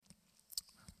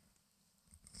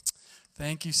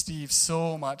Thank you, Steve,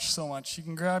 so much. You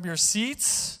can grab your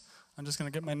seats. I'm just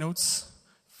going to get my notes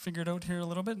figured out here a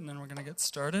little bit, and then we're going to get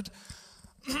started.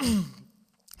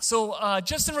 So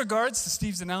just in regards to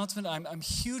Steve's announcement, I'm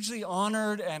hugely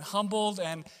honored and humbled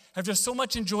and have just so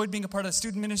much enjoyed being a part of the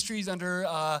student ministries under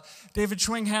David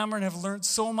Schwinghammer and have learned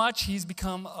so much. He's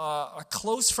become a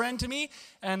close friend to me,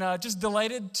 and just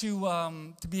delighted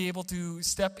to be able to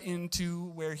step into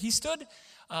where he stood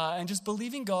and just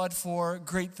believing God for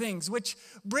great things, which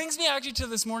brings me actually to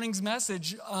this morning's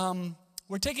message.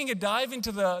 We're taking a dive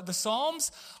into the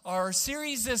Psalms. Our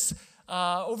series this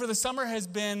over the summer has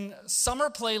been Summer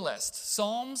Playlist,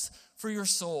 Psalms for Your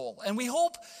Soul. And we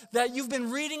hope that you've been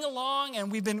reading along,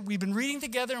 and we've been reading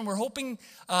together, and we're hoping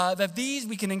that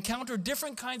we can encounter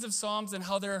different kinds of Psalms and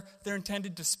how they're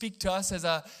intended to speak to us as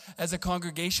a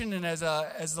congregation and as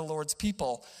the Lord's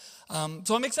people.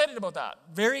 So I'm excited about that.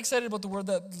 Very excited about the word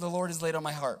that the Lord has laid on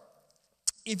my heart.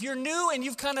 If you're new and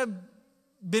you've kind of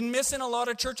been missing a lot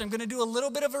of church, I'm going to do a little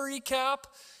bit of a recap.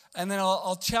 And then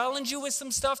I'll challenge you with some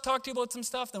stuff, talk to you about some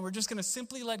stuff. Then we're just going to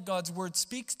simply let God's word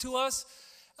speak to us.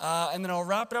 And then I'll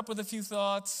wrap it up with a few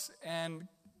thoughts and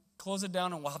close it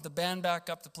down. And we'll have the band back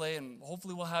up to play. And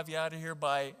hopefully we'll have you out of here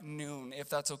by noon, if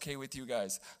that's okay with you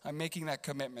guys. I'm making that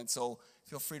commitment, so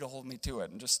feel free to hold me to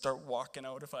it and just start walking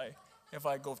out if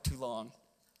I go too long.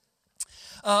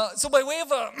 So by way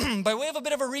of a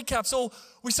bit of a recap, so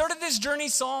we started this journey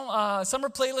summer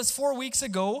playlist 4 weeks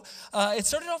ago. It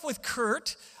started off with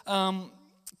Kurt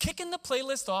kicking the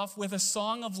playlist off with a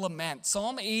song of lament,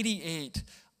 Psalm 88.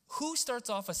 Who starts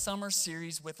off a summer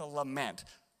series with a lament?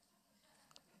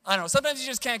 I don't know, sometimes you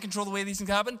just can't control the way these things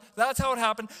happen. That's how it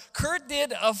happened. Kurt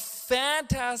did a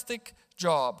fantastic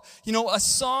job. You know, a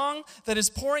song that is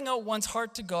pouring out one's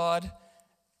heart to God,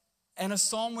 and a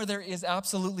psalm where there is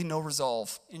absolutely no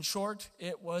resolve. In short,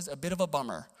 it was a bit of a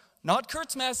bummer. Not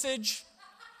Kurt's message,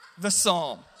 the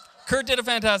psalm. Kurt did a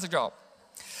fantastic job.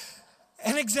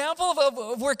 An example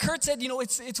of where Kurt said, you know,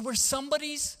 it's where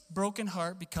somebody's broken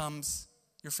heart becomes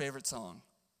your favorite song.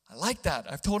 I like that.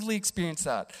 I've totally experienced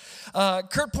that.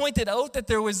 Kurt pointed out that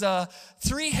there was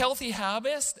 3 healthy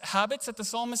habits that the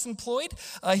psalmist employed.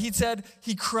 He said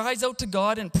he cries out to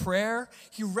God in prayer,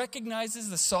 he recognizes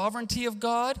the sovereignty of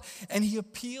God, and he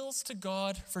appeals to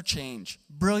God for change.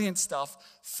 Brilliant stuff.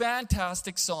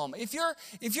 Fantastic psalm. If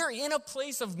you're in a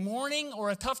place of mourning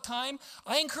or a tough time,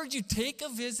 I encourage you, take a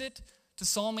visit to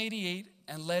Psalm 88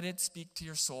 and let it speak to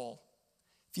your soul.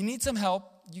 If you need some help,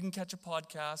 you can catch a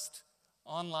podcast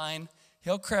online,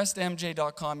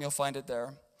 hillcrestmj.com, you'll find it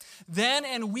there. Then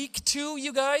in week 2,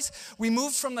 you guys, we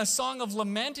moved from the song of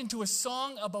lament into a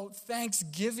song about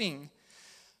thanksgiving,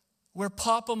 where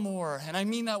Papa Moore, and I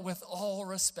mean that with all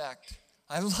respect,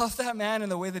 I love that man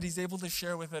and the way that he's able to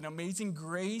share with an amazing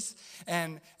grace,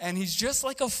 and he's just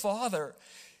like a father.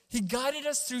 He guided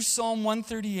us through Psalm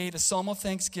 138, a psalm of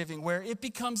thanksgiving, where it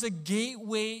becomes a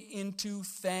gateway into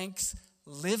thanks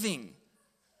living.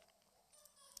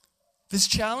 This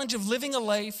challenge of living a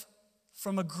life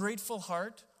from a grateful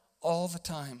heart all the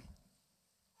time,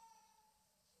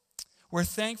 where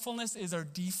thankfulness is our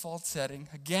default setting.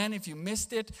 Again, if you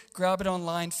missed it, grab it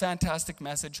online. Fantastic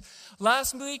message.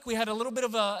 Last week, we had a little bit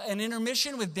of an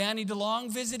intermission with Danny DeLong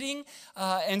visiting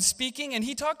and speaking, and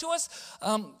he talked to us,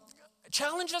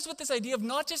 challenged us with this idea of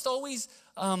not just always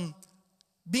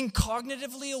being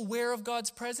cognitively aware of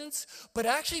God's presence, but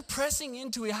actually pressing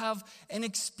into have an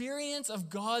experience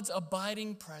of God's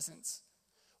abiding presence.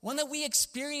 One that we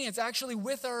experience actually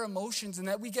with our emotions and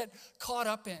that we get caught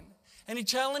up in. And he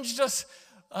challenged us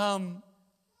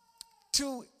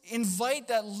to invite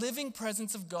that living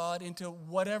presence of God into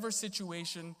whatever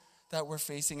situation that we're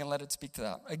facing and let it speak to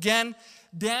that. Again,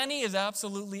 Danny is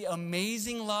absolutely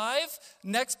amazing live.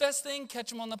 Next best thing,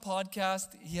 catch him on the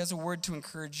podcast. He has a word to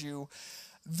encourage you.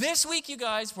 This week, you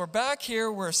guys, we're back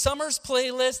here. We're Summer's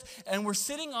Playlist, and we're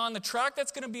sitting on the track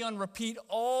that's going to be on repeat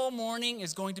all morning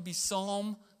is going to be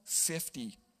Psalm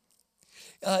 50.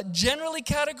 Generally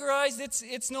categorized,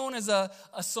 it's known as a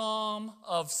psalm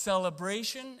of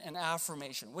celebration and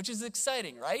affirmation, which is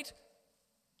exciting, right?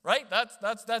 Right?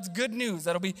 That's good news.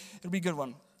 It'll be a good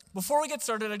one. Before we get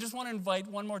started, I just want to invite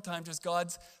one more time just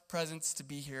God's presence to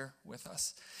be here with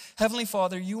us. Heavenly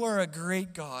Father, you are a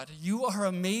great God. You are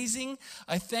amazing.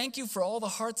 I thank you for all the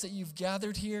hearts that you've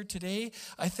gathered here today.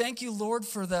 I thank you, Lord,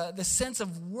 for the sense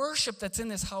of worship that's in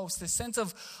this house, the sense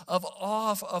of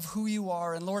awe of who you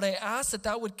are. And Lord, I ask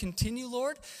that would continue,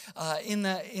 Lord, in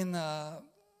the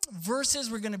verses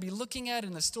we're going to be looking at,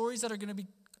 in the stories that are going to be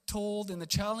told, in the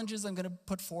challenges I'm going to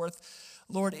put forth.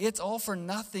 Lord, it's all for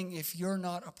nothing if you're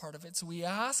not a part of it. So we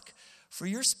ask for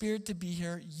your Spirit to be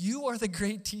here. You are the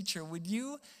great teacher. Would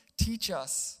you teach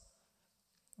us.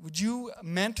 Would you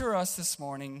mentor us this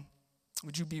morning?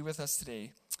 Would you be with us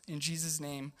today? In Jesus'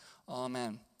 name,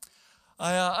 amen.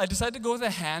 I decided to go with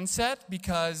a handset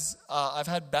because I've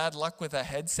had bad luck with a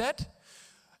headset.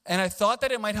 And I thought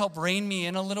that it might help rein me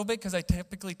in a little bit because I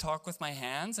typically talk with my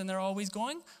hands and they're always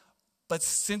going. But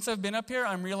since I've been up here,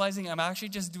 I'm realizing I'm actually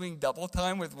just doing double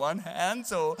time with one hand.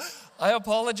 So I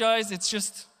apologize. It's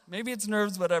just, maybe it's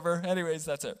nerves, whatever. Anyways,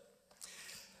 that's it.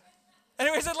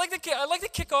 Anyways, I'd like to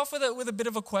kick off with a bit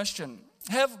of a question.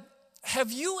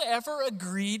 Have you ever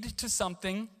agreed to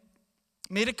something,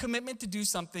 made a commitment to do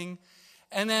something,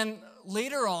 and then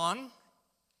later on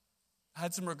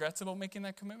had some regrets about making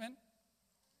that commitment?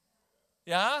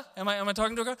 Yeah? Am I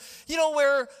talking to a crowd? You know,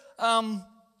 where,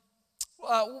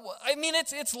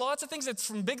 it's lots of things. It's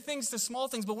from big things to small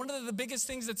things. But one of the biggest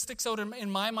things that sticks out in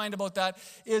my mind about that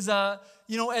is,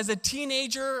 as a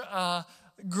teenager,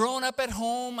 growing up at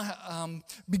home,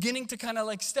 beginning to kind of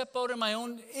like step out in my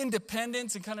own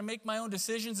independence and kind of make my own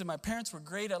decisions. And my parents were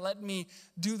great at letting me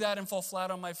do that and fall flat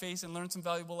on my face and learn some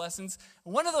valuable lessons.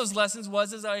 And one of those lessons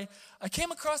was I came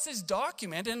across this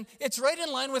document, and it's right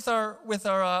in line with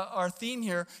our theme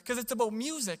here because it's about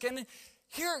music. And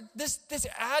here, this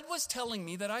ad was telling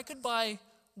me that I could buy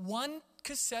one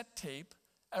cassette tape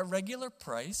at regular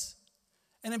price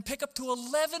and then pick up to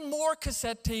 11 more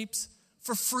cassette tapes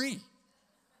for free.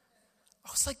 I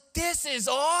was like, this is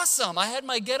awesome. I had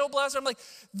my ghetto blaster. I'm like,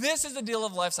 this is the deal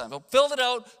of a lifetime. I filled it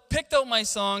out, picked out my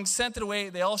songs, sent it away.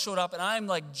 They all showed up, and I'm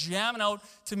like jamming out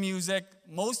to music.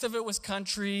 Most of it was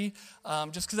country,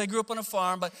 just because I grew up on a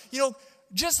farm. But,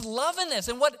 just loving this.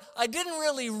 And what I didn't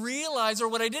really realize, or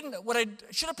what I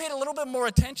should have paid a little bit more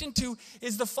attention to,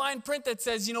 is the fine print that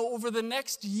says, over the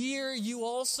next year, you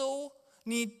also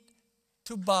need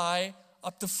to buy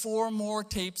up to 4 more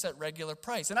tapes at regular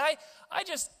price. And I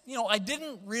just, I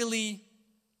didn't really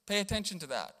pay attention to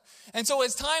that. And so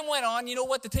as time went on,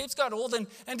 the tapes got old.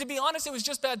 And to be honest, it was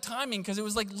just bad timing because it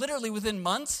was like literally within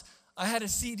months, I had a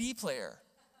CD player.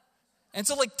 And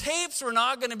so tapes were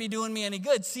not going to be doing me any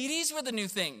good. CDs were the new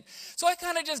thing. So I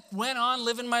kind of just went on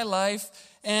living my life.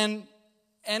 And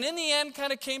in the end,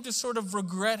 kind of came to sort of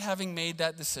regret having made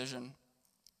that decision.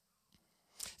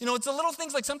 It's the little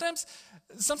things sometimes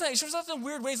it shows up in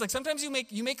weird ways. Sometimes you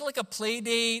make like a play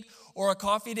date or a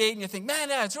coffee date and you think, man,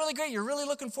 yeah, it's really great. You're really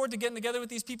looking forward to getting together with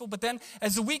these people. But then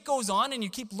as the week goes on and you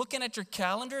keep looking at your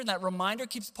calendar and that reminder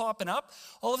keeps popping up,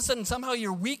 all of a sudden somehow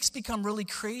your weeks become really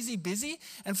crazy busy.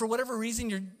 And for whatever reason,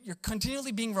 you're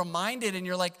continually being reminded and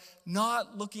you're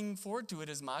not looking forward to it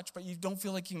as much, but you don't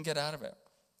feel like you can get out of it.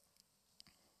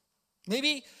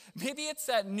 Maybe it's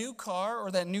that new car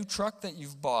or that new truck that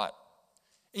you've bought.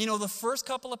 The first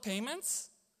couple of payments,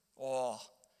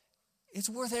 it's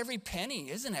worth every penny,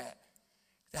 isn't it?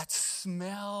 That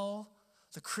smell,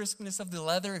 the crispness of the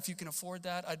leather, if you can afford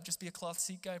that. I'd just be a cloth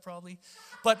seat guy probably.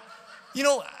 But,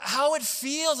 how it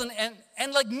feels.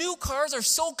 And new cars are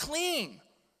so clean,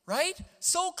 right?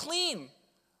 So clean.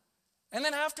 And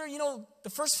then after, the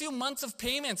first few months of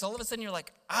payments, all of a sudden you're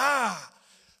like,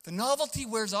 the novelty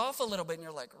wears off a little bit. And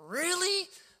you're like, really?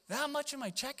 That much of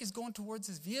my check is going towards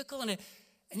this vehicle?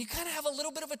 And you kind of have a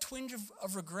little bit of a twinge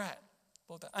of regret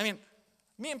about that. I mean,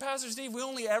 me and Pastor Steve, we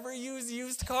only ever use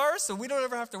used cars, so we don't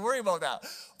ever have to worry about that.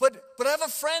 But I have a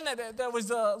friend that was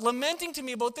lamenting to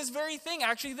me about this very thing,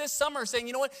 actually this summer, saying,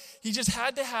 you know what, he just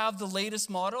had to have the latest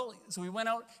model. So he went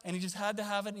out and he just had to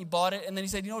have it and he bought it. And then he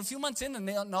said, a few months in,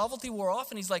 the novelty wore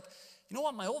off. And he's like, you know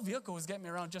what, my old vehicle was getting me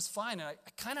around just fine. And I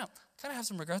kind of have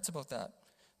some regrets about that.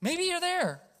 Maybe you're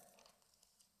there.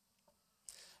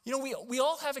 We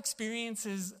all have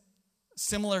experiences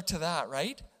similar to that,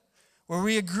 right? Where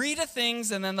we agree to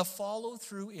things and then the follow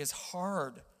through is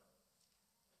hard.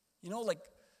 Like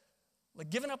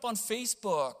giving up on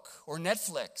Facebook or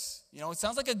Netflix. It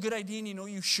sounds like a good idea and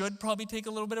you should probably take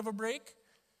a little bit of a break.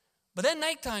 But then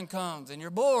nighttime comes and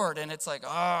you're bored and it's like,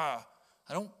 I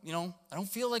don't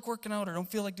feel like working out or I don't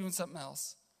feel like doing something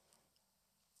else.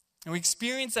 And we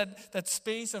experience that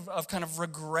space of kind of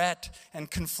regret and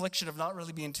confliction of not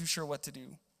really being too sure what to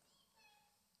do.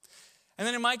 And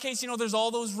then in my case, there's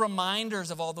all those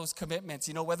reminders of all those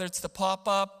commitments, whether it's the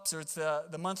pop-ups or it's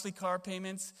the monthly car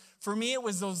payments. For me, it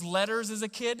was those letters as a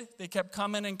kid. They kept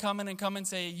coming and coming and coming,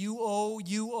 say, you owe,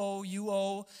 you owe, you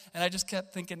owe. And I just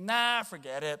kept thinking,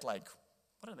 forget it. What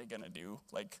are they going to do?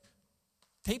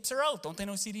 Tapes are out. Don't they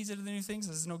know CDs are the new things?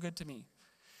 This is no good to me.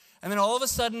 And then all of a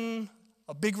sudden,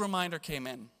 a big reminder came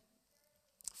in.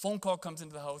 Phone call comes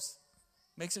into the house.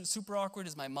 Makes it super awkward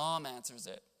as my mom answers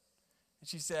it. And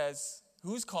she says,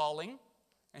 who's calling?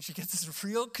 And she gets this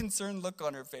real concerned look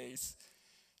on her face.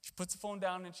 She puts the phone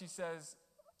down and she says,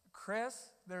 Chris,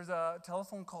 there's a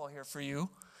telephone call here for you.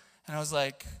 And I was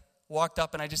like, walked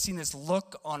up and I just seen this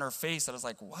look on her face. I was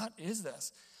like, what is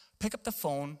this? Pick up the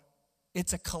phone.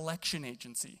 It's a collection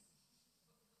agency.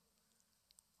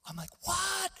 I'm like,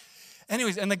 what?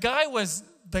 Anyways, and the guy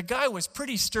was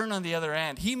pretty stern on the other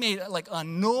end. He made, like,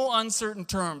 on no uncertain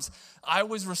terms, I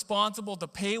was responsible to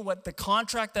pay what the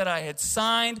contract that I had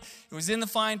signed. It was in the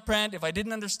fine print. If I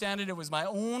didn't understand it, it was my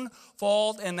own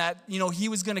fault, and that, he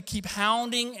was going to keep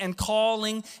hounding and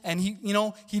calling, and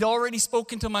he'd already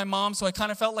spoken to my mom, so I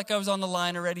kind of felt like I was on the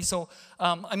line already. So,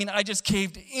 I just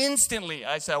caved instantly.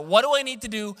 I said, what do I need to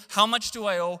do? How much do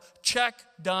I owe? Check,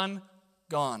 done,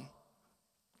 gone.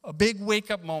 A big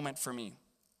wake-up moment for me.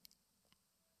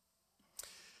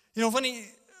 Funny,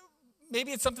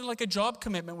 maybe it's something like a job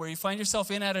commitment where you find yourself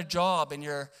in at a job and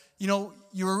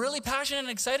you were really passionate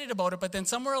and excited about it, but then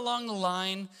somewhere along the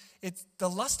line, the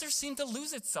luster seemed to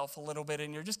lose itself a little bit,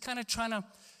 and you're just kind of trying to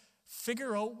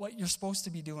figure out what you're supposed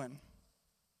to be doing.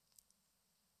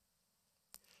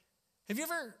 Have you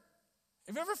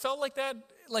ever felt like that,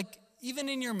 like even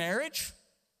in your marriage?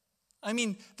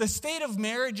 The state of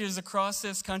marriages across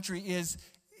this country is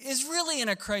really in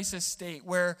a crisis state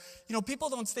where, people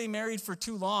don't stay married for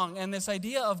too long. And this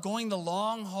idea of going the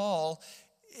long haul,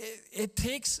 it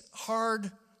takes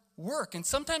hard work. And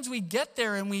sometimes we get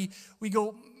there and we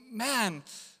go, man,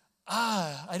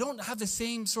 I don't have the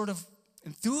same sort of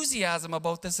enthusiasm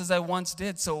about this as I once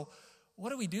did. So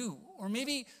what do we do? Or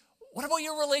maybe, what about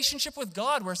your relationship with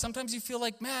God, where sometimes you feel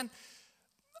like, man,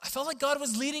 I felt like God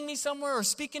was leading me somewhere or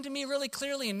speaking to me really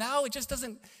clearly, and now it just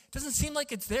doesn't seem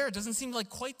like it's there. It doesn't seem like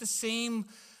quite the same,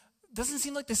 doesn't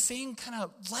seem like the same kind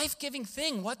of life-giving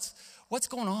thing. What's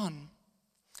going on?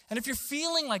 And if you're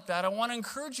feeling like that, I want to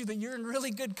encourage you that you're in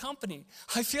really good company.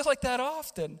 I feel like that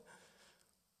often.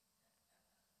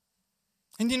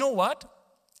 And you know what?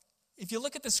 If you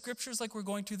look at the scriptures like we're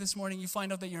going to this morning, you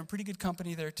find out that you're in pretty good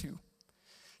company there too.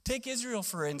 Take Israel,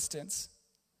 for instance.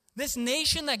 This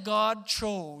nation that God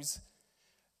chose,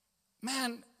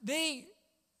 man, they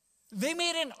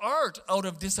made an art out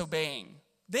of disobeying.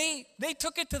 They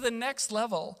took it to the next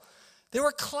level. They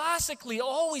were classically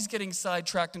always getting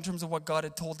sidetracked in terms of what God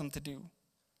had told them to do.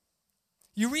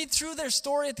 You read through their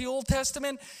story at the Old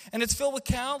Testament, and it's filled with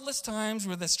countless times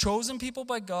where this chosen people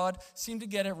by God seemed to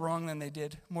get it wrong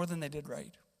more than they did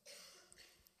right.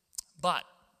 But,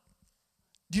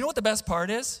 do you know what the best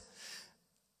part is?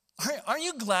 Aren't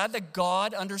you glad that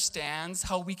God understands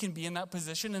how we can be in that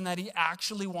position and that he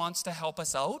actually wants to help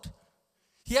us out?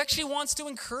 He actually wants to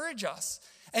encourage us.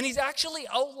 And he's actually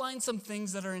outlined some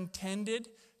things that are intended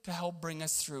to help bring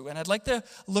us through. And I'd like to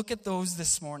look at those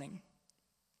this morning.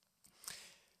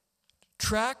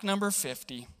 Track number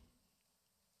 50.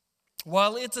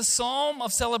 While it's a psalm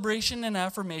of celebration and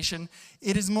affirmation,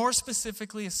 it is more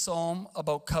specifically a psalm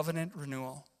about covenant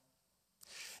renewal.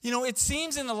 It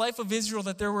seems in the life of Israel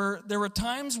that there were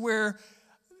times where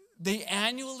they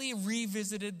annually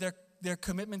revisited their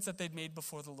commitments that they'd made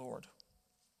before the Lord.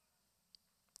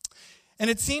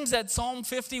 And it seems that Psalm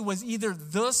 50 was either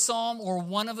the psalm or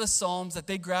one of the psalms that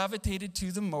they gravitated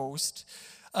to the most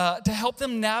to help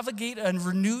them navigate a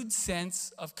renewed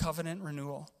sense of covenant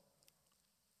renewal.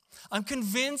 I'm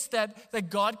convinced that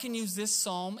God can use this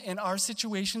psalm in our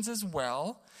situations as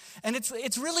well. And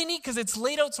it's really neat because it's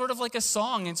laid out sort of like a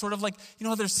song, and sort of like,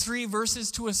 there's 3 verses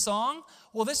to a song.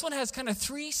 Well, this one has kind of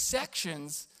 3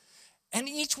 sections, and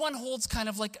each one holds kind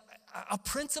of like a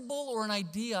principle or an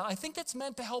idea. I think that's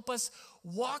meant to help us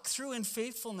walk through in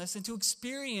faithfulness and to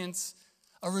experience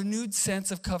a renewed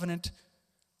sense of covenantal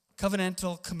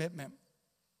commitment.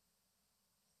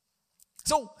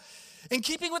 So, in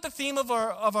keeping with the theme of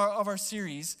our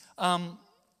series,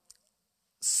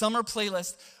 summer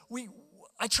playlist,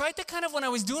 I tried to kind of, when I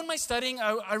was doing my studying,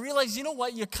 I realized, you know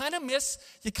what, you kind of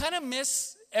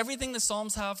miss everything the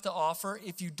Psalms have to offer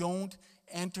if you don't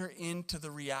enter into the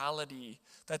reality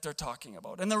that they're talking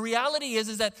about. And the reality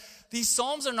is that these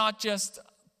Psalms are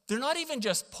they're not even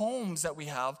just poems that we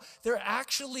have, they're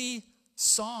actually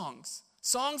songs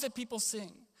that people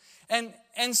sing.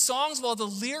 And songs, while the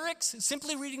lyrics,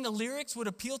 simply reading the lyrics would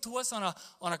appeal to us on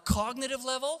a cognitive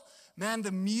level, man,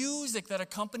 the music that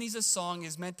accompanies a song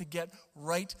is meant to get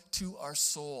right to our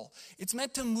soul. It's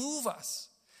meant to move us.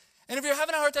 And if you're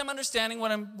having a hard time understanding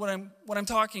what I'm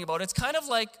talking about, it's kind of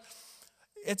like,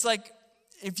 it's like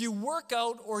if you work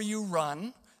out or you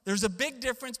run, there's a big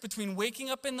difference between waking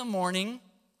up in the morning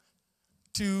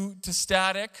to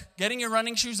static, getting your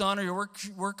running shoes on or your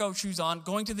workout shoes on,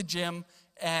 going to the gym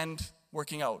and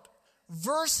working out,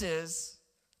 versus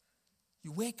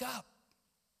you wake up,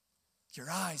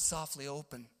 your eyes softly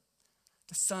open,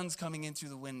 the sun's coming in through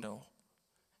the window,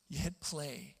 you hit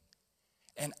play,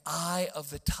 and Eye of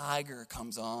the Tiger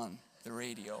comes on the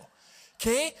radio.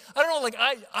 Okay? I don't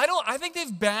know, I think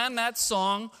they've banned that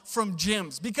song from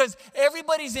gyms because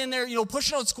everybody's in there,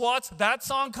 pushing out squats. That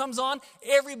song comes on,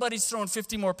 everybody's throwing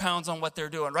 50 more pounds on what they're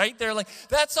doing, right? They're like,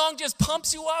 that song just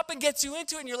pumps you up and gets you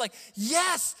into it, and you're like,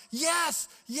 yes, yes,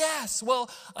 yes. Well,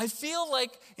 I feel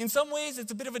like in some ways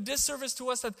it's a bit of a disservice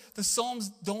to us that the Psalms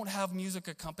don't have music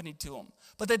accompanied to them.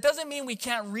 But that doesn't mean we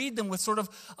can't read them with sort of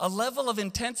a level of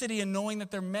intensity and knowing that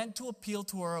they're meant to appeal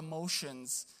to our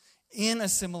emotions in a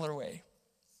similar way.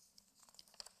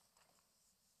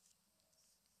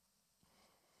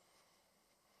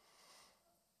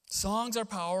 Songs are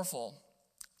powerful.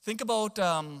 I think about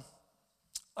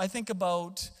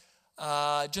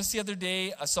just the other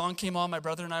day, a song came on, my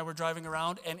brother and I were driving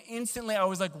around, and instantly I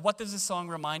was like, what does this song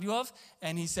remind you of?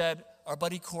 And he said, our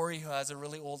buddy Corey, who has a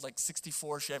really old,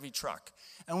 64 Chevy truck.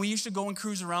 And we used to go and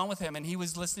cruise around with him, and he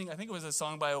was listening, I think it was a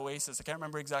song by Oasis. I can't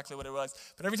remember exactly what it was.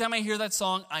 But every time I hear that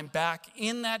song, I'm back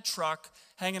in that truck,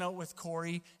 hanging out with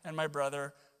Corey and my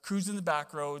brother, cruising the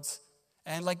back roads.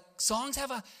 And songs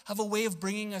have a way of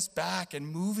bringing us back and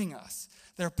moving us.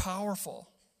 They're powerful.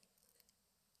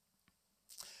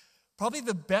 Probably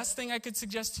the best thing I could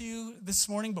suggest to you this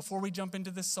morning before we jump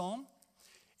into this psalm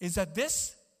is that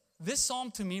this psalm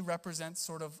to me represents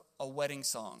sort of a wedding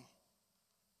song.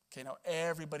 Okay, now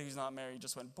everybody who's not married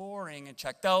just went boring and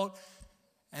checked out,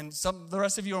 and the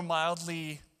rest of you are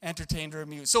mildly entertained or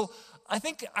amused. So I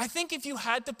think if you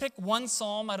had to pick one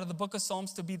psalm out of the book of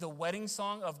Psalms to be the wedding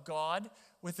song of God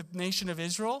with the nation of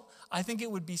Israel, I think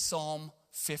it would be Psalm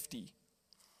 50.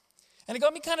 And it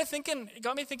got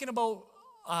me thinking about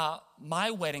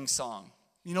my wedding song.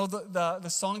 The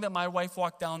song that my wife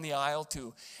walked down the aisle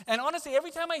to. And honestly,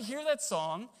 every time I hear that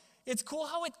song, it's cool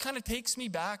how it kind of takes me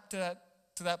back to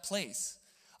that place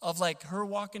of her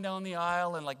walking down the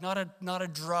aisle and not a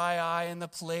dry eye in the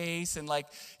place, and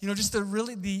just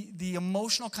the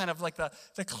emotional kind of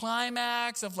the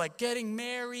climax of getting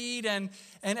married and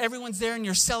everyone's there and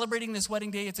you're celebrating this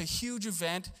wedding day. It's a huge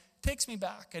event. It takes me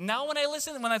back. And now when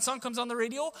that song comes on the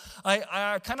radio,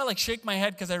 I kind of shake my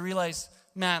head because I realize,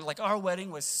 man, our wedding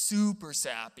was super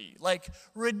sappy,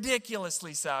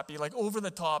 ridiculously sappy, over the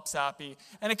top sappy.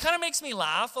 And it kind of makes me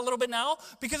laugh a little bit now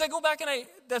because I go back and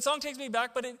that song takes me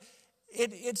back, but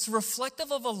it's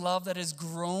reflective of a love that has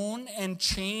grown and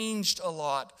changed a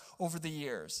lot over the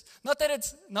years. Not that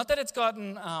it's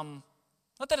gotten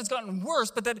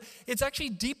worse, but that it's actually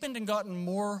deepened and gotten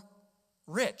more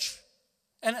rich.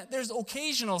 And there's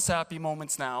occasional sappy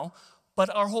moments now, but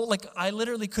our whole, I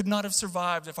literally could not have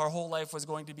survived if our whole life was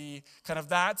going to be kind of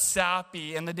that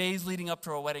sappy in the days leading up to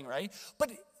our wedding, right?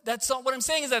 But that's not what I'm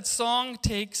saying is that song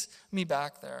takes me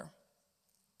back there.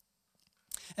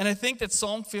 And I think that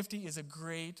Psalm 50 is a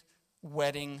great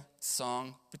wedding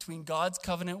song between God's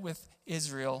covenant with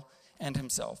Israel and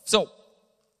himself.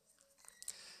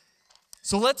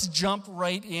 So let's jump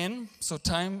right in. So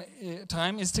time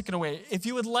is ticking away. If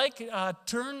you would like,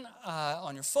 turn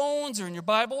on your phones or in your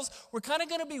Bibles. We're kind of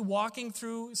going to be walking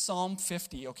through Psalm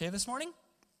 50, okay, this morning?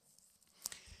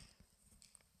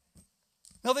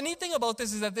 Now, the neat thing about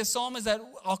this is that this psalm is that,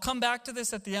 I'll come back to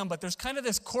this at the end, but there's kind of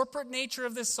this corporate nature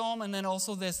of this psalm and then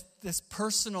also this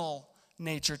personal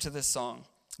nature to this song,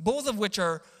 both of which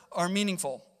are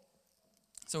meaningful.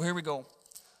 So here we go.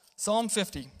 Psalm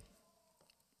 50.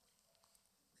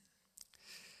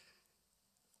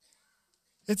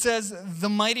 It says, the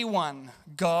mighty one,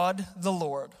 God the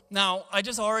Lord. Now, I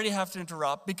just already have to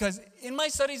interrupt because in my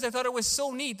studies, I thought it was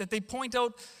so neat that they point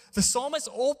out the psalmist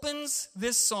opens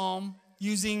this psalm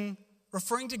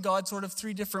referring to God sort of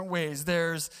three different ways.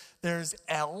 There's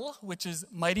El, which is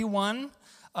mighty one,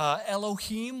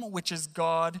 Elohim, which is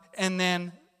God, and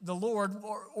then the Lord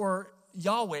or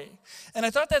Yahweh. And I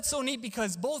thought that's so neat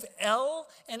because both El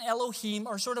and Elohim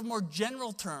are sort of more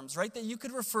general terms, right? That you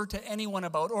could refer to anyone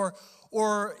about.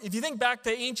 Or if you think back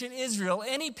to ancient Israel,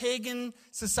 any pagan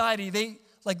society,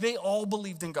 they all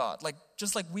believed in God.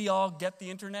 Just like we all get the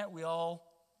internet, we all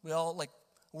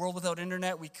a world without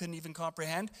internet we couldn't even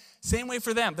comprehend. Same way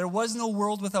for them. There was no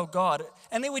world without God.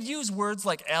 And they would use words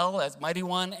like El as mighty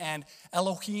one and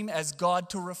Elohim as God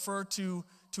to refer to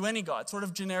any God, sort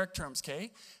of generic terms,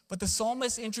 okay? But the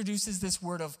psalmist introduces this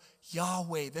word of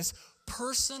Yahweh, this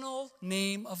personal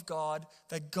name of God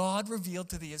that God revealed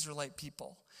to the Israelite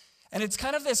people. And it's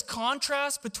kind of this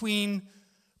contrast between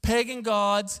pagan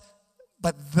gods,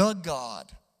 but the God,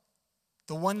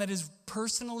 the one that has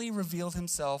personally revealed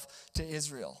himself to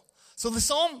Israel. So the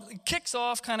psalm kicks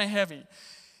off kind of heavy.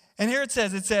 And here it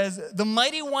says, the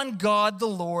mighty one God, the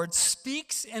Lord,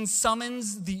 speaks and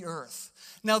summons the earth.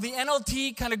 Now, the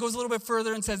NLT kind of goes a little bit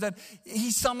further and says that he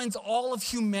summons all of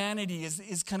humanity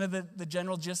is kind of the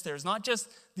general gist there. It's not just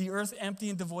the earth empty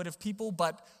and devoid of people,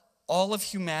 but all of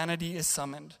humanity is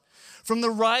summoned. From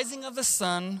the rising of the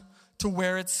sun to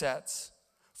where it sets.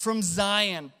 From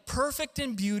Zion, perfect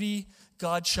in beauty,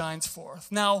 God shines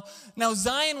forth. Now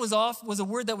Zion was a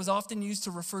word that was often used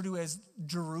to refer to as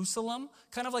Jerusalem,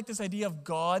 kind of like this idea of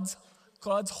God's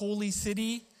holy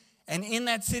city. And in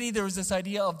that city, there was this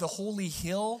idea of the holy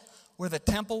hill where the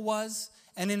temple was.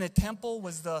 And in the temple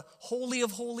was the Holy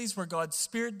of Holies where God's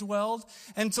Spirit dwelled.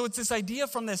 And so it's this idea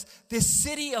from this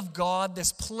city of God,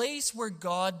 this place where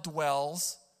God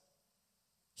dwells.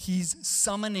 He's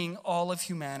summoning all of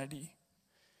humanity.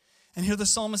 And here the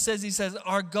psalmist says,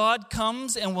 our God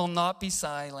comes and will not be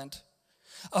silent.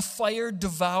 A fire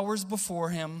devours before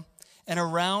him, and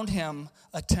around him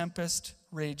a tempest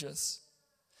rages.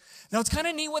 Now, it's kind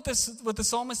of neat what the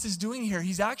psalmist is doing here.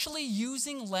 He's actually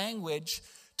using language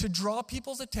to draw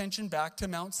people's attention back to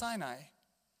Mount Sinai.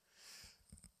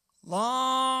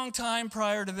 Long time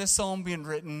prior to this psalm being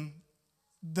written,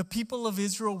 the people of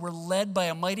Israel were led by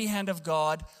a mighty hand of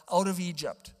God out of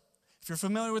Egypt. If you're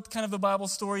familiar with kind of the Bible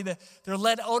story, they're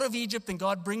led out of Egypt and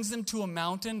God brings them to a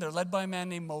mountain. They're led by a man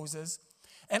named Moses.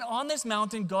 And on this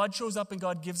mountain, God shows up and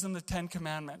God gives them the 10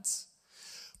 Commandments.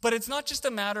 But it's not just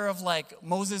a matter of like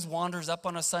Moses wanders up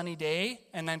on a sunny day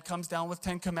and then comes down with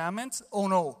 10 commandments. Oh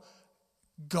no,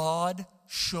 God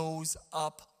shows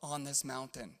up on this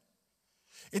mountain.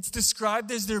 It's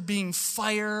described as there being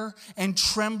fire and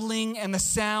trembling and the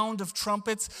sound of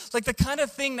trumpets, like the kind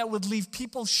of thing that would leave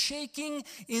people shaking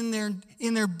in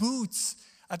their boots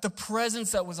at the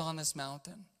presence that was on this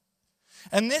mountain.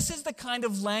 And this is the kind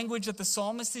of language that the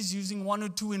psalmist is using,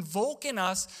 wanted to invoke in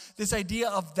us this idea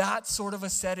of that sort of a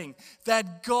setting,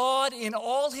 that God in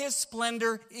all his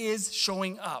splendor is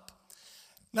showing up.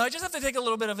 Now, I just have to take a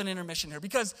little bit of an intermission here,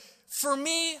 because for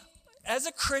me, as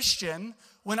a Christian,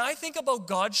 when I think about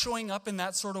God showing up in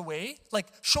that sort of way, like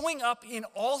showing up in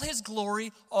all his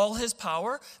glory, all his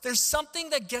power, there's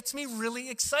something that gets me really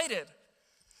excited,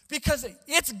 because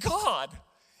it's God.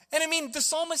 And I mean, the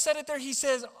psalmist said it there. He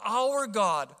says, our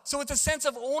God. So it's a sense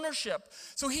of ownership.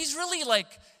 So he's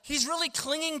really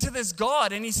clinging to this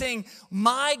God. And he's saying,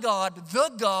 my God,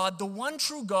 the one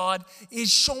true God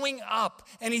is showing up.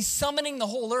 And he's summoning the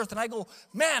whole earth. And I go,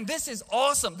 man, this is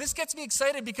awesome. This gets me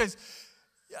excited, because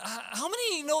how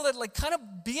many know that like kind of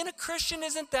being a Christian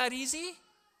isn't that easy,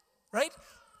 right?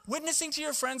 Witnessing to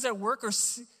your friends at work or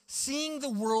seeing the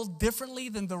world differently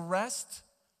than the rest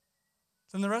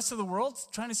of the world,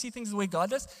 trying to see things the way God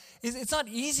does, it's not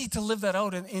easy to live that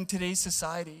out in today's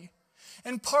society.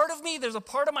 And there's a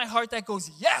part of my heart that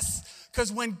goes, yes,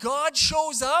 because when God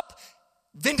shows up,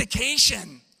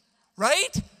 vindication,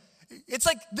 right? It's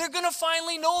like they're going to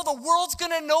finally know, the world's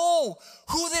going to know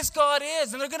who this God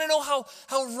is, and they're going to know how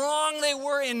wrong they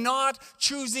were in not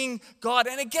choosing God.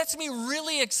 And it gets me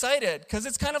really excited, because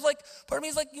it's kind of like, part of me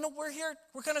is like, we're here,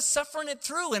 we're kind of suffering it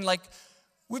through, and like,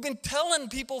 we've been telling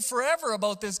people forever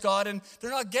about this God, and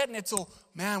they're not getting it. So,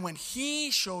 man, when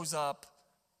he shows up,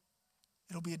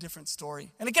 it'll be a different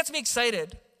story. And it gets me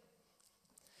excited.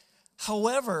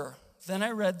 However, then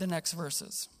I read the next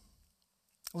verses.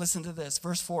 Listen to this.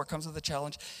 Verse 4 comes with a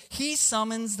challenge. He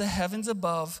summons the heavens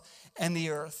above and the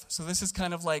earth. So this is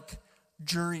kind of like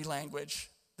jury language.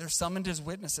 They're summoned as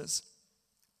witnesses,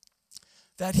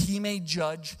 that he may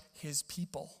judge his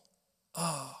people.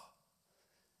 Oh.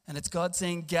 And it's God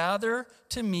saying, gather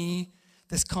to me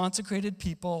this consecrated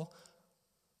people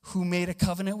who made a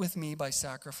covenant with me by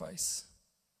sacrifice.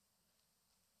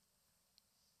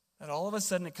 And all of a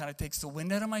sudden, it kind of takes the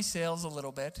wind out of my sails a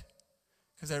little bit,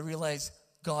 because I realize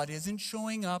God isn't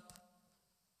showing up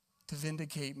to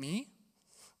vindicate me.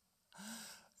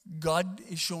 God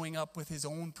is showing up with his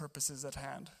own purposes at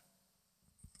hand.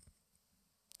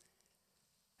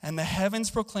 And the heavens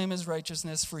proclaim his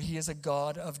righteousness, for he is a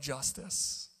God of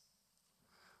justice.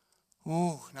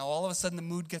 Ooh, now all of a sudden the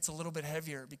mood gets a little bit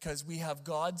heavier, because we have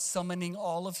God summoning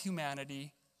all of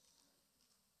humanity.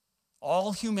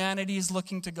 All humanity is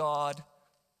looking to God.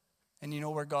 And you know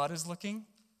where God is looking?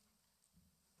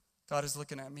 God is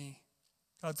looking at me.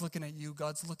 God's looking at you.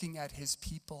 God's looking at his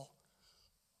people.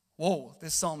 Whoa,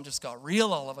 this psalm just got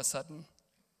real all of a sudden.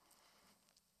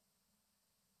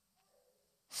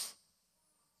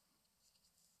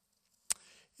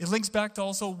 It links back to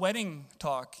also wedding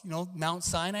talk. Mount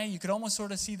Sinai, you could almost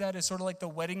sort of see that as sort of like the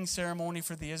wedding ceremony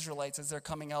for the Israelites as they're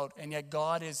coming out. And yet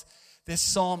this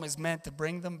psalm is meant to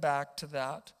bring them back to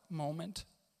that moment.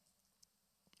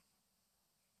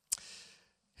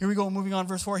 Here we go, moving on,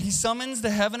 verse 4. He summons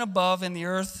the heaven above and the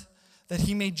earth that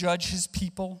he may judge his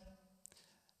people.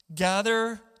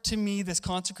 Gather to me this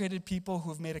consecrated people who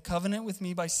have made a covenant with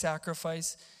me by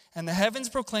sacrifice, and the heavens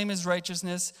proclaim his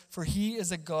righteousness, for he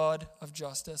is a God of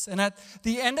justice. And at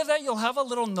the end of that, you'll have a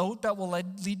little note that will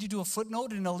lead you to a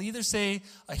footnote, and it'll either say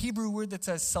a Hebrew word that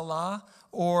says salah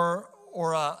or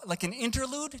like an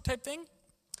interlude type thing.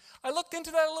 I looked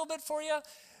into that a little bit for you.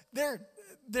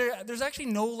 There's actually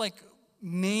no like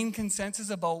main consensus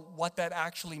about what that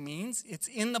actually means. It's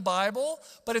in the Bible,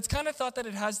 but it's kind of thought that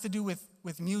it has to do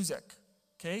with music.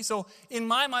 Okay, so in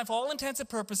my mind, for all intents and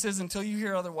purposes, until you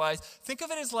hear otherwise, think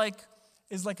of it as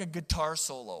like a guitar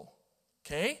solo.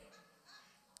 Okay?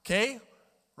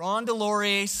 Ron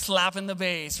DeLaurie slapping the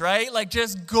bass, right? Like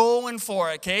just going for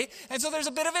it, okay? And so there's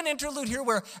a bit of an interlude here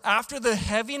where after the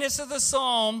heaviness of the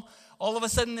psalm, all of a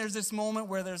sudden there's this moment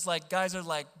where there's like guys are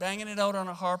like banging it out on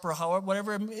a harp or however,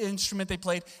 whatever instrument they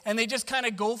played, and they just kind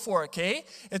of go for it, okay?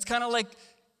 It's kind of like,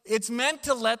 it's meant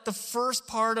to let the first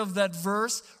part of that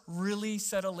verse really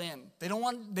settle in.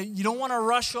 You don't want to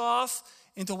rush off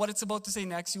into what it's about to say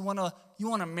next. You want to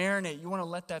marinate. You want to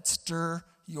let that stir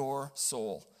your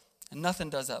soul. And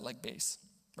nothing does that like bass,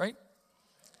 right?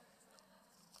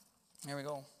 Here we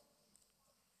go.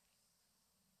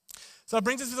 So that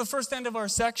brings us to the first end of our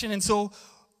section. And so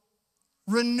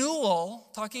renewal,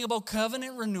 talking about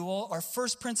covenant renewal, our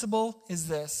first principle is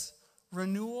this.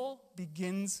 Renewal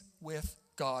begins with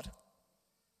God.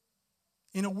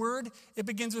 In a word, it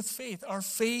begins with faith, our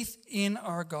faith in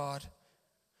our God.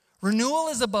 Renewal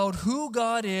is about who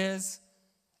God is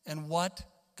and what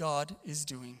God is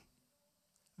doing.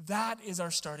 That is our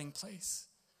starting place.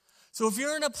 So if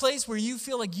you're in a place where you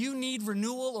feel like you need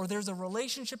renewal, or there's a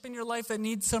relationship in your life that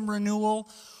needs some renewal,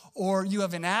 or you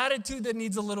have an attitude that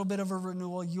needs a little bit of a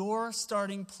renewal, your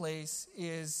starting place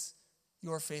is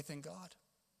your faith in God.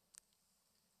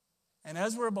 And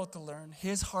as we're about to learn,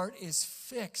 his heart is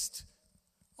fixed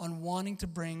on wanting to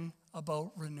bring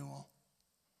about renewal.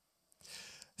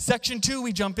 Section 2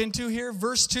 we jump into here,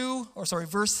 verse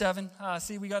 7.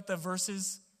 See, we got the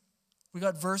verses. We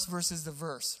got verse versus the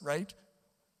verse, right?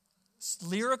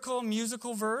 Lyrical,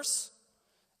 musical verse,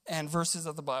 and verses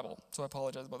of the Bible. So I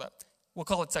apologize about that. We'll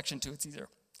call it section 2. It's easier.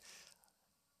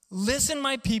 Listen,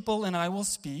 my people, and I will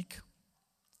speak.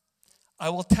 I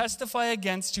will testify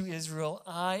against you, Israel.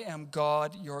 I am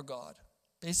God, your God.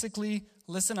 Basically,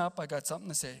 listen up. I got something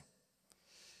to say.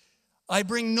 I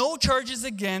bring no charges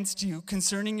against you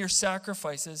concerning your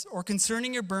sacrifices or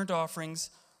concerning your burnt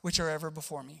offerings, which are ever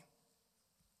before me.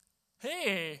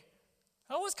 Hey,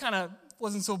 that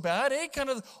wasn't so bad, eh? Kind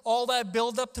of all that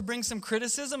build up to bring some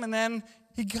criticism, and then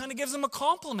he kind of gives them a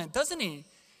compliment, doesn't he?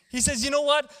 He says, you know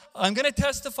what? I'm going to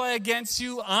testify against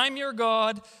you. I'm your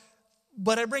God,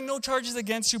 but I bring no charges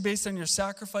against you based on your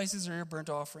sacrifices or your burnt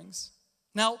offerings.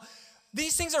 Now,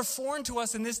 these things are foreign to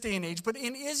us in this day and age, but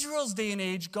in Israel's day and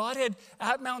age, God had,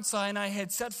 at Mount Sinai,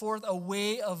 had set forth a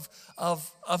way of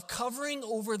covering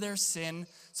over their sin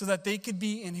so that they could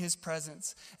be in his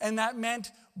presence. And that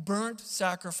meant burnt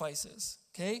sacrifices,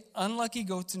 okay? Unlucky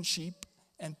goats and sheep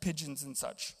and pigeons and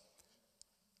such.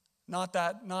 Not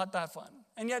that fun.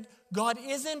 And yet, God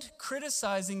isn't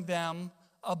criticizing them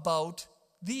about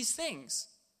these things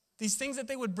that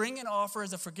they would bring and offer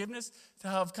as a forgiveness to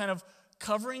have kind of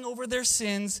covering over their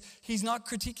sins. He's not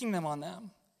critiquing them on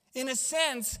them. In a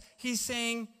sense, he's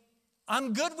saying,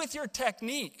 I'm good with your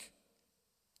technique.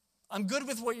 I'm good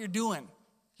with what you're doing.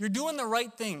 You're doing the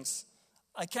right things.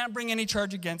 I can't bring any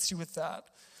charge against you with that.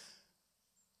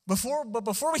 Before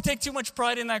we take too much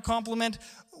pride in that compliment,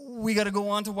 we got to go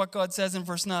on to what God says in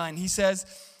verse 9. He says,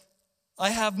 I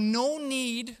have no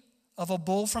need of a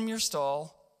bull from your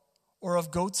stall or of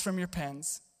goats from your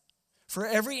pens. For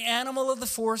every animal of the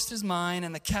forest is mine,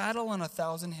 and the cattle on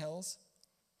 1,000 hills.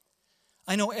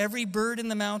 I know every bird in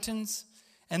the mountains,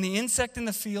 and the insect in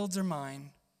the fields are mine.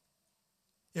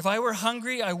 If I were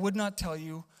hungry, I would not tell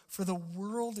you, for the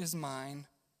world is mine,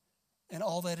 and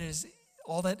all that is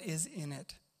in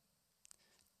it.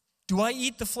 Do I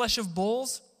eat the flesh of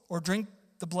bulls or drink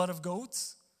the blood of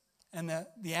goats? And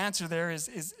the answer there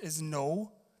is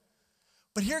no.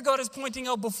 But here God is pointing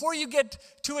out, before you get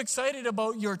too excited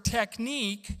about your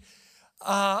technique,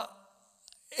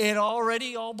 it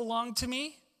already all belonged to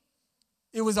me.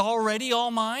 It was already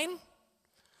all mine.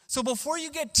 So before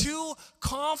you get too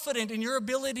confident in your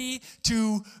ability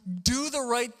to do the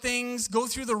right things, go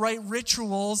through the right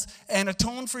rituals, and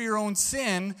atone for your own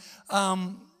sin,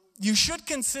 you should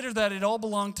consider that it all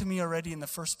belonged to me already in the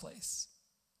first place.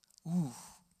 Ooh,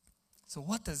 so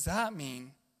what does that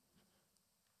mean?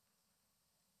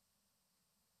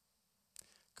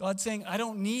 God's saying, I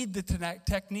don't need the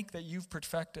technique that you've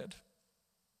perfected.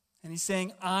 And he's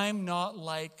saying, I'm not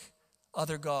like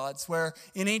other gods. Where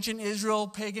in ancient Israel,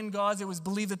 pagan gods, it was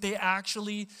believed that they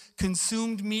actually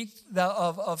consumed meat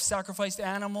of sacrificed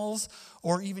animals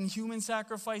or even human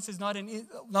sacrifices,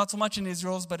 not so much in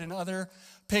Israel's, but in other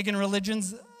pagan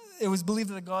religions. It was believed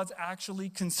that the gods actually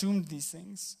consumed these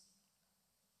things.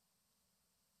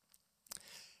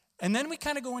 And then we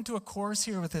kind of go into a chorus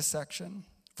here with this section.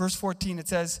 Verse 14, it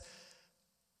says,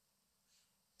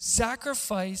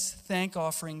 sacrifice thank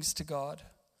offerings to God.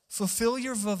 Fulfill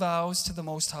your vows to the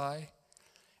Most High,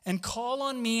 and call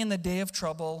on me in the day of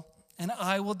trouble, and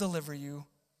I will deliver you,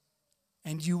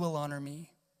 and you will honor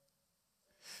me.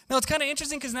 Now, it's kind of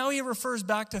interesting because now he refers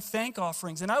back to thank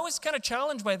offerings. And I was kind of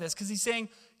challenged by this because he's saying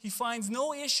he finds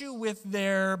no issue with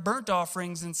their burnt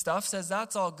offerings and stuff, says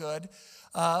that's all good,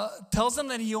 tells them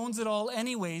that he owns it all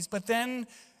anyways, but then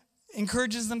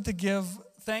encourages them to give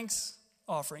thanks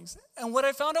offerings. And what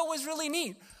I found out was really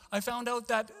neat. I found out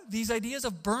that these ideas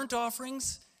of burnt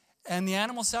offerings and the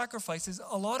animal sacrifices,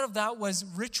 a lot of that was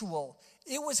ritual.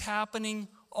 It was happening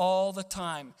all the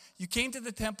time. You came to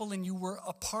the temple and you were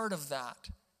a part of that.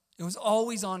 It was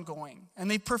always ongoing,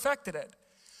 and they perfected it.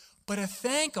 But a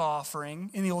thank offering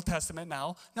in the Old Testament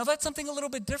now that's something a little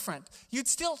bit different. You'd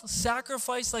still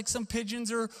sacrifice like some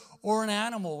pigeons or an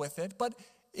animal with it, but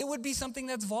it would be something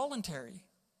that's voluntary.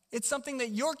 It's something that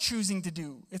you're choosing to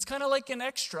do. It's kind of like an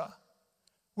extra,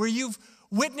 where you've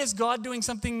witnessed God doing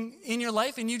something in your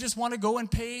life and you just want to go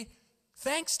and pay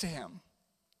thanks to him.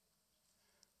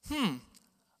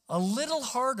 A little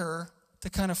harder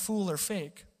to kind of fool or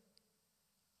fake.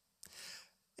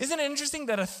 Isn't it interesting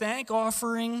that a thank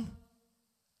offering,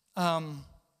 that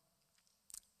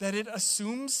it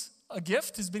assumes a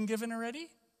gift has been given already?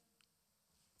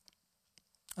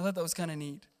 I thought that was kind of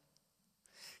neat.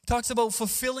 He talks about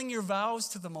fulfilling your vows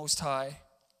to the Most High.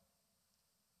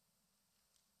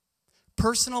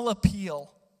 Personal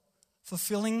appeal,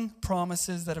 fulfilling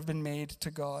promises that have been made to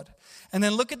God. And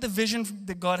then look at the vision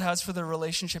that God has for the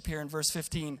relationship here in verse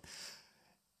 15.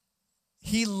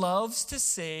 He loves to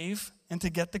save and to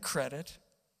get the credit.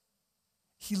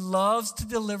 He loves to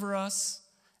deliver us,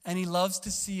 and he loves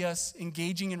to see us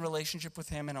engaging in relationship with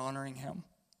him and honoring him.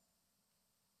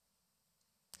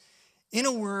 In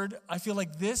a word, I feel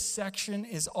like this section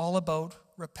is all about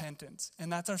repentance.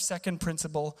 And that's our second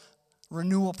principle,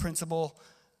 renewal principle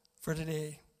for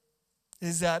today,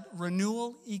 is that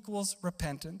renewal equals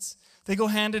repentance. They go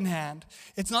hand in hand.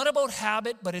 It's not about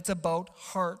habit, but it's about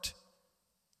heart.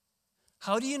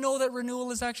 How do you know that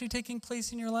renewal is actually taking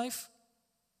place in your life?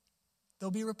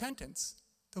 There'll be repentance.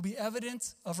 There'll be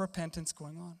evidence of repentance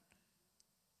going on.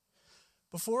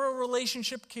 Before a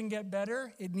relationship can get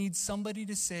better, it needs somebody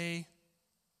to say,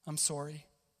 I'm sorry,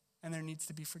 and there needs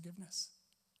to be forgiveness.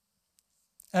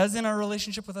 As in our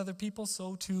relationship with other people,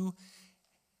 so too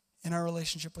in our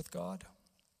relationship with God.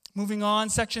 Moving on,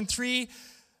 section 3.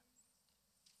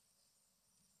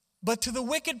 But to the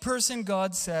wicked person,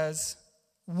 God says,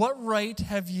 what right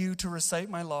have you to recite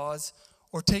my laws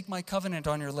or take my covenant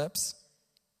on your lips?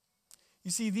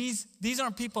 You see, these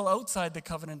aren't people outside the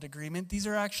covenant agreement. These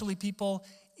are actually people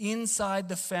inside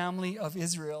the family of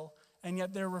Israel, and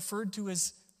yet they're referred to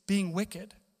as being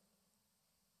wicked.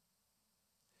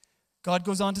 God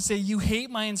goes on to say, you hate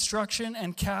my instruction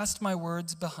and cast my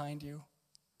words behind you.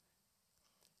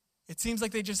 It seems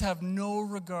like they just have no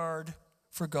regard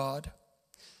for God.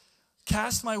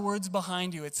 Cast my words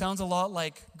behind you. It sounds a lot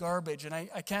like garbage. And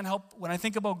I can't help, when I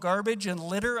think about garbage and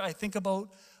litter, I think about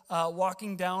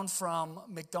walking down from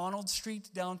McDonald Street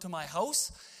down to my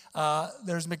house.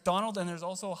 There's McDonald and there's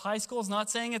also high schools. Not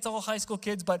saying it's all high school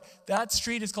kids, but that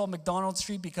street is called McDonald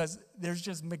Street because there's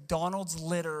just McDonald's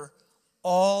litter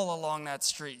all along that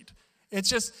street. It's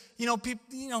just, people,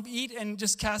 eat and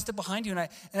just cast it behind you. And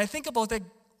I think about that.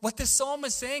 What this psalm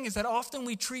is saying is that often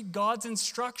we treat God's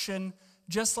instruction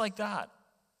just like that.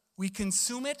 We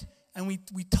consume it and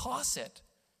we toss it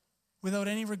without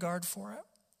any regard for it.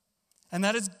 And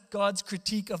that is God's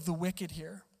critique of the wicked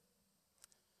here.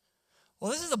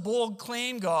 Well, this is a bold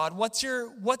claim, God. What's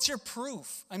your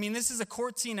proof? I mean, this is a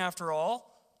court scene after all.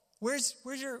 Where's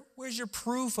your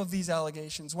proof of these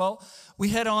allegations? Well, we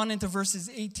head on into verses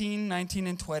 18, 19,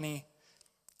 and 20.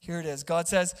 Here it is. God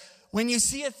says, when you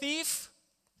see a thief,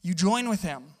 you join with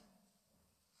him.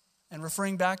 And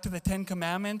referring back to the 10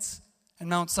 Commandments and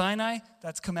Mount Sinai,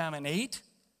 that's Commandment 8.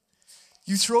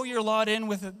 You throw your lot in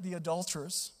with the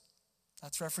adulterers.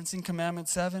 That's referencing Commandment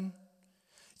 7.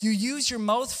 You use your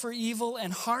mouth for evil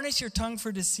and harness your tongue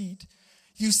for deceit.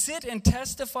 You sit and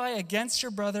testify against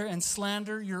your brother and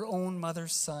slander your own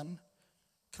mother's son.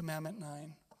 Commandment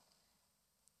 9.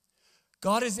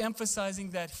 God is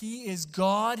emphasizing that he is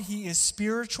God, he is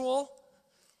spiritual,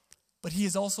 but he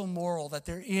is also moral, that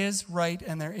there is right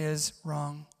and there is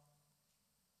wrong.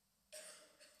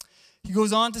 He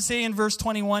goes on to say in verse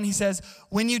 21, he says,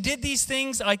 "When you did these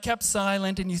things, I kept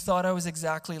silent and you thought I was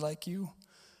exactly like you.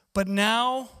 But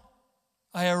now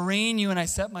I arraign you and I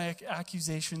set my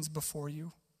accusations before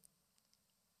you.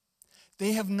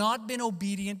 They have not been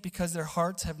obedient because their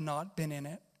hearts have not been in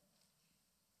it."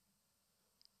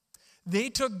 They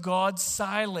took God's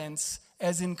silence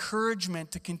as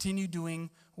encouragement to continue doing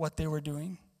what they were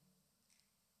doing.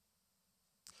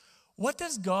 What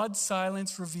does God's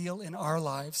silence reveal in our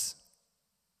lives?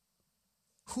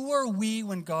 Who are we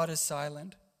when God is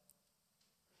silent?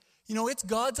 You know, it's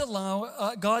God's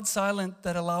silent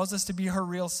that allows us to be our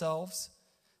real selves.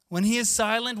 When he is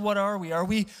silent, what are we? Are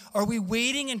we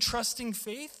waiting and trusting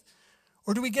faith?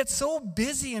 Or do we get so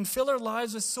busy and fill our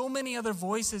lives with so many other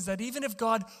voices that even if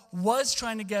God was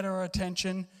trying to get our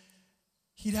attention,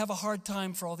 he'd have a hard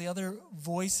time for all the other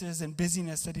voices and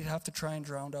busyness that he'd have to try and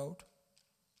drown out?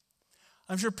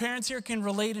 I'm sure parents here can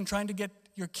relate in trying to get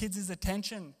your kids'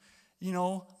 attention. You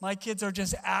know, my kids are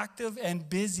just active and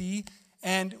busy,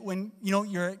 and when, you know,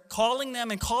 you're calling them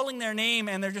and calling their name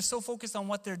and they're just so focused on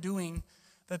what they're doing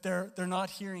that they're not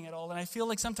hearing it all. And I feel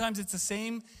like sometimes it's the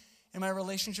same in my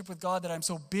relationship with God, that I'm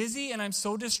so busy and I'm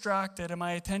so distracted and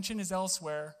my attention is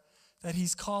elsewhere that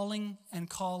he's calling and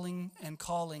calling and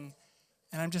calling,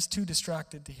 and I'm just too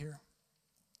distracted to hear.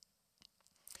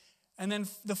 And then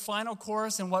the final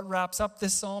chorus and what wraps up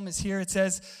this psalm is here. It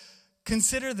says,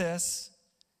 "Consider this,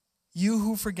 you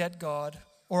who forget God,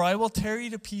 or I will tear you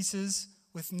to pieces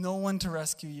with no one to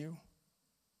rescue you."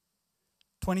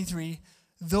 23,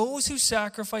 "Those who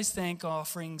sacrifice thank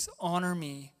offerings honor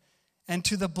me, and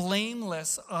to the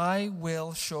blameless I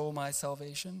will show my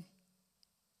salvation."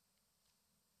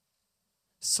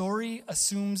 Sorry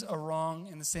assumes a wrong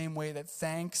in the same way that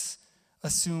thanks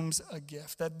assumes a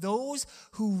gift. That those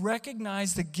who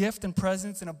recognize the gift and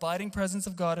presence and abiding presence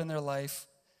of God in their life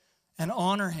and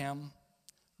honor him,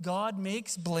 God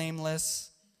makes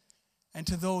blameless, and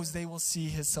to those they will see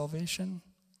his salvation.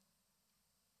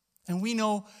 And we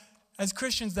know as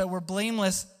Christians that we're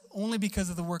blameless only because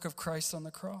of the work of Christ on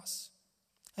the cross.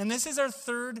 And this is our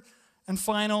third and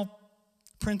final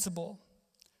principle.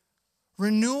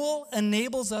 Renewal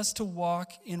enables us to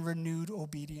walk in renewed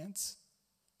obedience.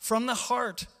 From the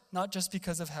heart, not just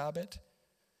because of habit.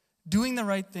 Doing the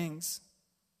right things.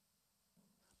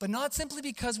 But not simply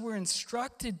because we're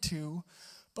instructed to,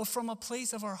 but from a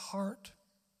place of our heart.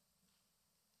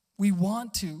 We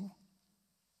want to.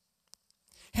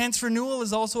 Hence, renewal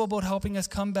is also about helping us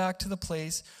come back to the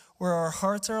place where our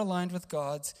hearts are aligned with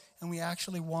God's and we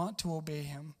actually want to obey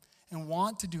him and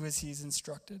want to do as he's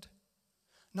instructed.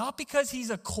 Not because he's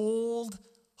a cold,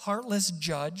 heartless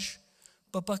judge,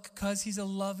 but because he's a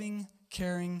loving,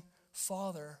 caring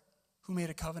Father who made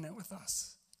a covenant with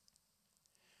us.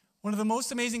 One of the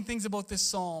most amazing things about this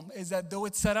psalm is that though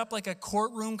it's set up like a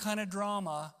courtroom kind of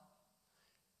drama,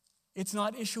 it's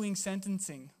not issuing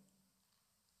sentencing.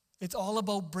 It's all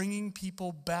about bringing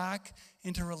people back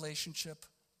into relationship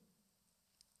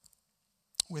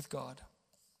with God.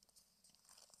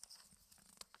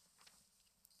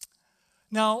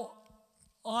 Now,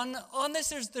 on this,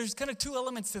 there's kind of two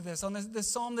elements to this. On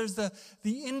this psalm, there's the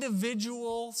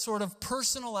individual sort of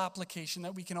personal application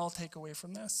that we can all take away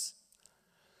from this.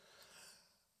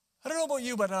 I don't know about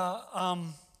you, but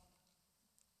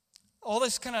all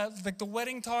this kind of, like the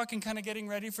wedding talk and kind of getting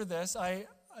ready for this,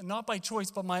 not by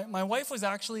choice, but my wife was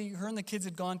actually, her and the kids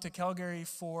had gone to Calgary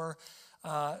for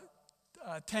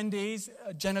 10 days.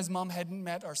 Jenna's mom hadn't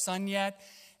met our son yet.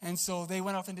 And so they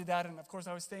went off and did that. And of course,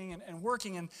 I was staying and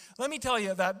working. And let me tell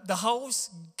you that the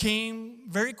house came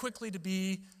very quickly to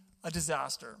be a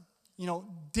disaster. You know,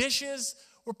 dishes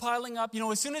were piling up. You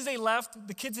know, as soon as they left,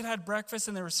 the kids had breakfast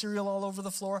and there was cereal all over the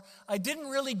floor. I didn't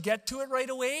really get to it right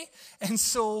away. And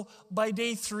so by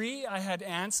day 3, I had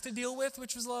ants to deal with,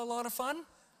 which was a lot of fun.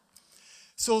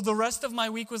 So the rest of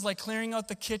my week was like clearing out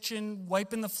the kitchen,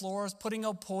 wiping the floors, putting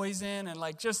out poison, and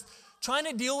like just trying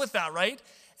to deal with that, right?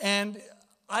 And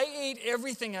I ate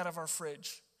everything out of our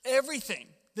fridge. Everything.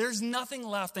 There's nothing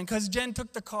left. And because Jen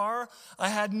took the car, I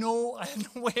had no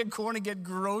way of going to get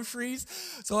groceries.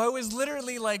 So I was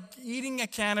literally like eating a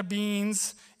can of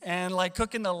beans and like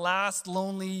cooking the last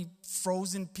lonely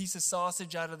frozen piece of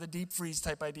sausage out of the deep freeze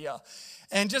type idea.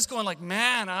 And just going like,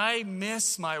 man, I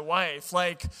miss my wife.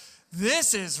 Like,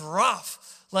 this is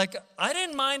rough. Like, I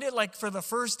didn't mind it, like, for the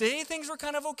first day, things were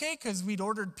kind of okay because we'd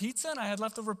ordered pizza and I had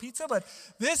leftover pizza, but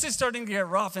this is starting to get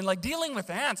rough. And, like, dealing with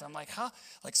ants, I'm like, how?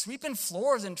 Like, sweeping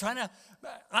floors and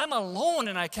I'm alone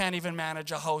and I can't even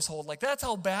manage a household. Like, that's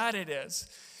how bad it is.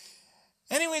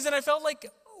 Anyways, and I felt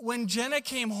like, when Jenna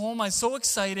came home, I was so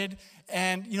excited,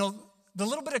 and the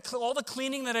little bit of all the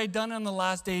cleaning that I'd done on the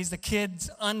last days, the kids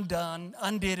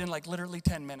undid in like literally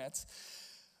 10 minutes.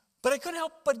 But I couldn't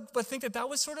help but think that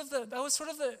was sort of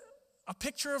a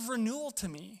picture of renewal to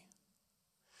me.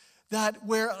 That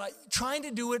where trying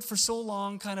to do it for so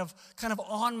long, kind of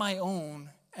on my own,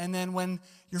 and then when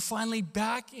you're finally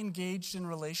back engaged in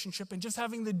relationship and just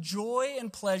having the joy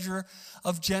and pleasure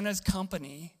of Jenna's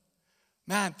company,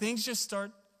 man, things just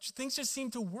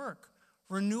seem to work.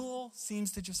 Renewal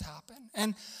seems to just happen.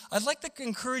 And I'd like to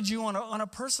encourage you on a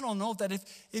personal note that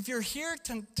if you're here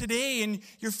today and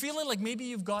you're feeling like maybe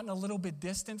you've gotten a little bit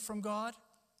distant from God,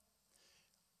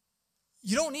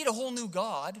 you don't need a whole new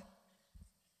God.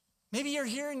 Maybe you're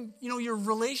here and your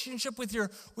relationship with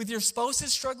your spouse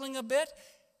is struggling a bit.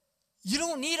 You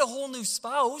don't need a whole new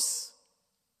spouse.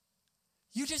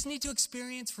 You just need to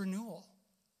experience renewal.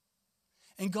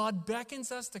 And God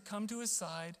beckons us to come to his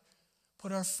side,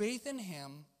 put our faith in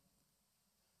him,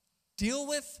 deal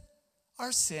with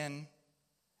our sin,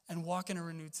 and walk in a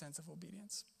renewed sense of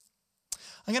obedience.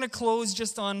 I'm going to close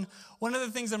just on one of the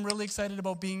things I'm really excited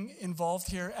about being involved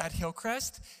here at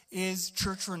Hillcrest is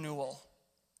church renewal.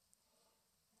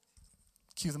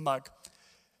 Cue the mug.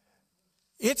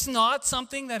 It's not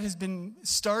something that has been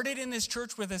started in this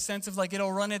church with a sense of like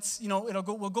it'll run its,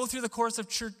 we'll go through the course of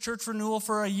church renewal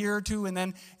for a year or two and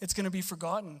then it's going to be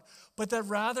forgotten. But that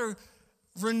rather,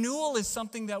 renewal is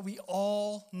something that we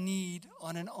all need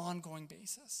on an ongoing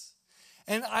basis.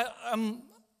 And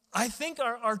I think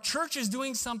our church is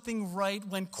doing something right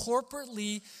when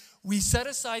corporately we set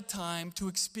aside time to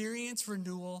experience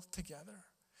renewal together.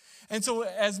 And so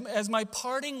as my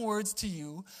parting words to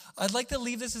you, I'd like to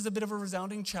leave this as a bit of a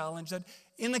resounding challenge that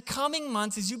in the coming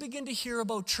months, as you begin to hear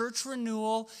about church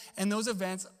renewal and those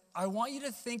events, I want you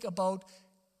to think about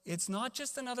it's not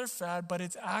just another fad, but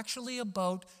it's actually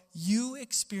about you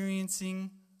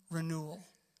experiencing renewal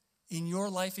in your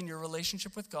life, in your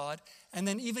relationship with God, and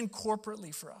then even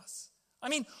corporately for us. I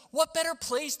mean, what better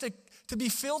place to be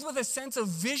filled with a sense of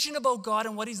vision about God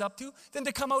and what he's up to than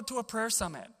to come out to a prayer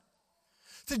summit?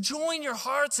 To join your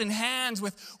hearts and hands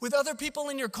with other people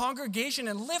in your congregation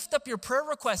and lift up your prayer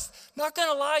requests. Not going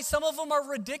to lie, some of them are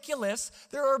ridiculous.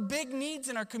 There are big needs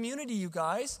in our community, you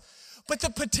guys. But to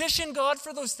petition God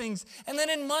for those things and then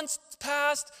in months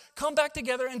past, come back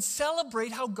together and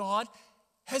celebrate how God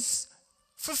has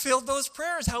fulfilled those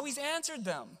prayers, how he's answered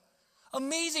them.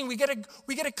 Amazing. We get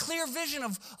a clear vision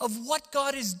of what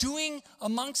God is doing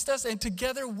amongst us and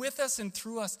together with us and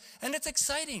through us. And it's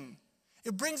exciting.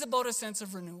 It brings about a sense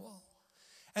of renewal.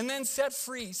 And then set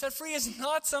free. Set free is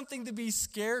not something to be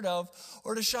scared of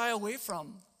or to shy away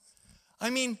from. I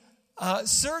mean,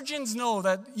 surgeons know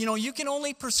that, you can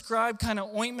only prescribe kind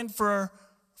of ointment for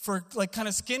like kind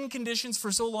of skin conditions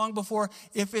for so long before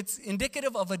if it's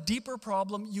indicative of a deeper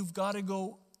problem, you've got to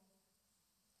go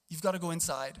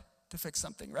inside to fix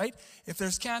something, right? If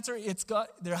there's cancer,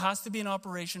 there has to be an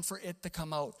operation for it to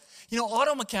come out.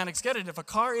 Auto mechanics get it. If a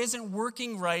car isn't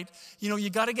working right, you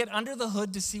got to get under the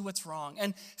hood to see what's wrong.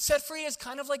 And set free is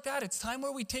kind of like that. It's time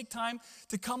where we take time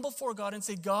to come before God and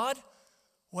say, God,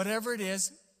 whatever it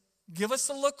is, give us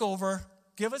a look over,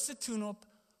 give us a tune-up,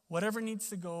 whatever needs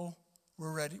to go,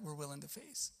 we're ready, we're willing to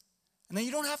face. And then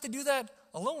you don't have to do that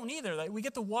alone either. Like, we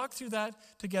get to walk through that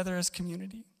together as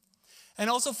community. And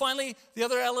also finally, the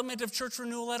other element of church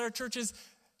renewal at our church is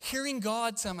Hearing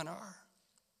God seminar.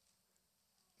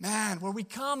 Man, where we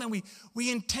come and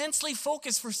we intensely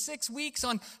focus for 6 weeks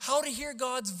on how to hear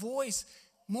God's voice.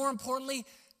 More importantly,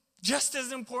 just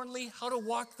as importantly, how to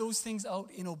walk those things out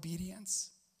in obedience.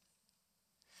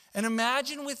 And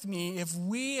imagine with me if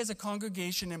we as a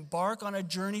congregation embark on a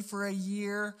journey for a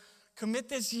year, commit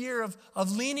this year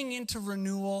of leaning into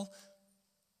renewal,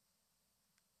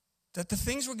 that the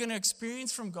things we're going to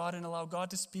experience from God and allow God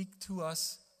to speak to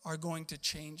us are going to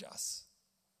change us.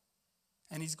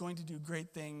 And he's going to do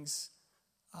great things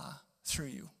through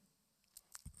you.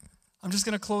 I'm just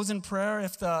going to close in prayer.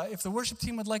 If the worship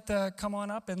team would like to come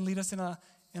on up and lead us in a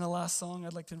last song,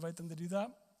 I'd like to invite them to do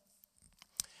that.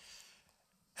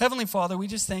 Heavenly Father, we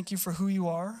just thank you for who you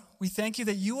are. We thank you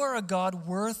that you are a God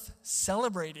worth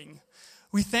celebrating.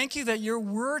 We thank you that your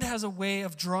word has a way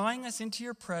of drawing us into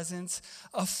your presence,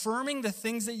 affirming the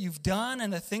things that you've done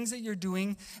and the things that you're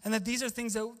doing, and that these are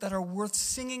things that are worth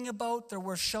singing about, they're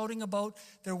worth shouting about,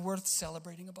 they're worth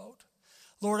celebrating about.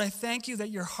 Lord, I thank you that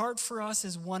your heart for us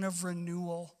is one of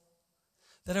renewal.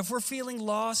 That if we're feeling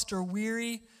lost or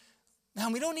weary,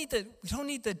 man, we don't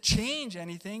need to change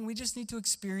anything. We just need to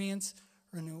experience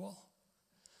renewal.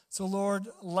 So Lord,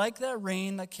 like that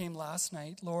rain that came last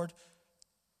night, Lord,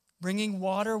 bringing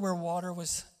water where water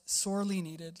was sorely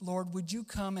needed. Lord, would you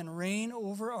come and reign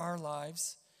over our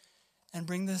lives and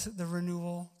bring the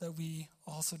renewal that we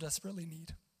also desperately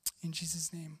need. In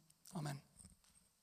Jesus' name, amen.